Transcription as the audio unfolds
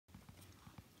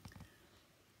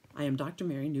I am Dr.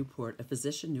 Mary Newport, a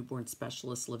physician newborn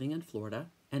specialist living in Florida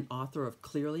and author of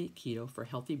Clearly Keto for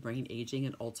Healthy Brain Aging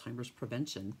and Alzheimer's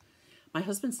Prevention. My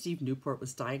husband Steve Newport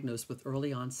was diagnosed with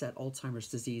early onset Alzheimer's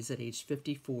disease at age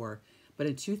 54, but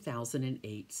in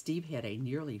 2008, Steve had a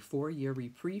nearly 4-year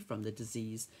reprieve from the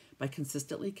disease by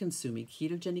consistently consuming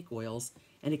ketogenic oils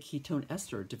and a ketone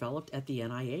ester developed at the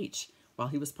NIH while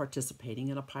he was participating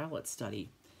in a pilot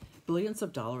study. Billions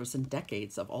of dollars and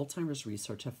decades of Alzheimer's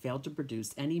research have failed to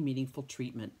produce any meaningful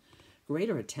treatment.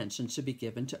 Greater attention should be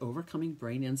given to overcoming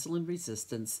brain insulin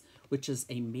resistance, which is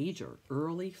a major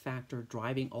early factor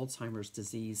driving Alzheimer's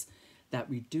disease that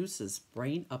reduces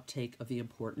brain uptake of the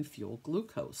important fuel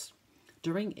glucose.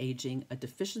 During aging, a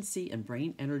deficiency in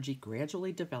brain energy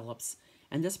gradually develops,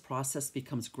 and this process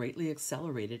becomes greatly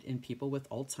accelerated in people with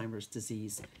Alzheimer's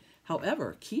disease.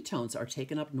 However, ketones are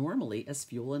taken up normally as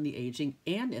fuel in the aging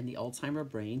and in the Alzheimer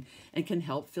brain and can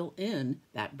help fill in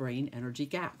that brain energy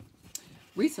gap.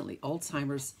 Recently,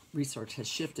 Alzheimer's research has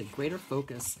shifted greater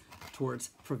focus towards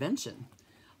prevention.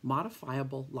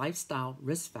 Modifiable lifestyle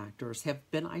risk factors have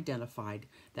been identified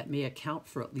that may account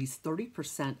for at least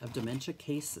 30% of dementia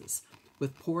cases,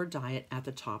 with poor diet at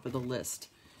the top of the list.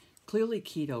 Clearly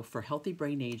Keto for Healthy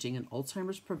Brain Aging and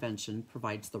Alzheimer's Prevention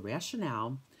provides the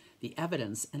rationale, the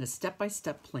evidence, and a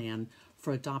step-by-step plan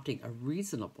for adopting a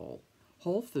reasonable,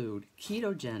 whole food,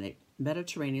 ketogenic,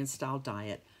 Mediterranean-style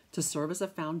diet to serve as a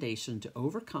foundation to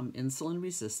overcome insulin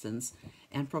resistance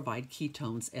and provide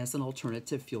ketones as an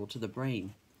alternative fuel to the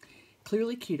brain.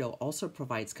 Clearly Keto also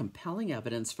provides compelling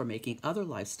evidence for making other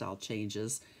lifestyle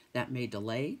changes that may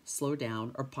delay, slow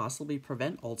down, or possibly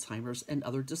prevent Alzheimer's and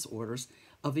other disorders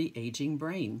of the aging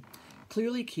brain.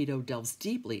 Clearly Keto delves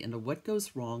deeply into what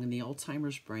goes wrong in the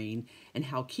Alzheimer's brain and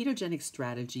how ketogenic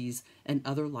strategies and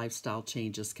other lifestyle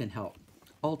changes can help.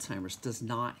 Alzheimer's does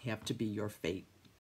not have to be your fate.